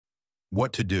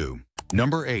What to do.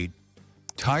 Number 8.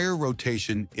 Tire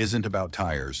rotation isn't about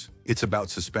tires, it's about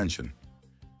suspension.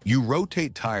 You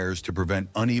rotate tires to prevent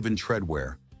uneven tread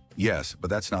wear. Yes, but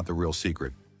that's not the real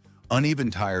secret. Uneven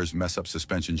tires mess up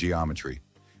suspension geometry.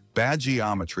 Bad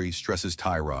geometry stresses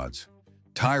tie rods.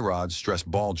 Tie rods stress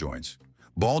ball joints.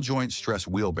 Ball joints stress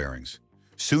wheel bearings.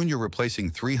 Soon you're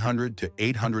replacing $300 to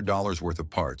 $800 worth of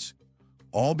parts,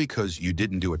 all because you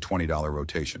didn't do a $20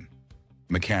 rotation.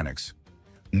 Mechanics.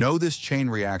 Know this chain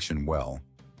reaction well.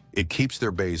 It keeps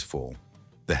their bays full.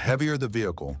 The heavier the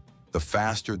vehicle, the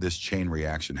faster this chain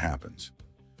reaction happens.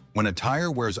 When a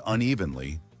tire wears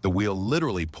unevenly, the wheel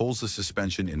literally pulls the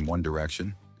suspension in one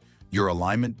direction. Your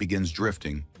alignment begins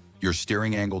drifting, your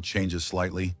steering angle changes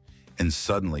slightly, and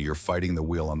suddenly you're fighting the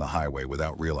wheel on the highway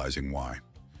without realizing why.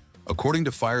 According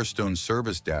to Firestone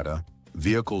service data,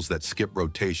 vehicles that skip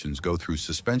rotations go through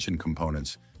suspension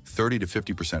components 30 to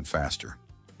 50% faster.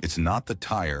 It's not the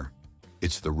tire,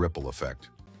 it's the ripple effect.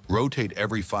 Rotate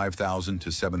every 5,000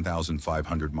 to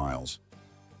 7,500 miles.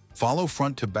 Follow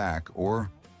front to back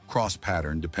or cross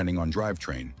pattern depending on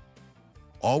drivetrain.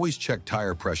 Always check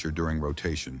tire pressure during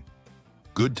rotation.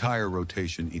 Good tire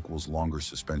rotation equals longer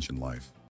suspension life.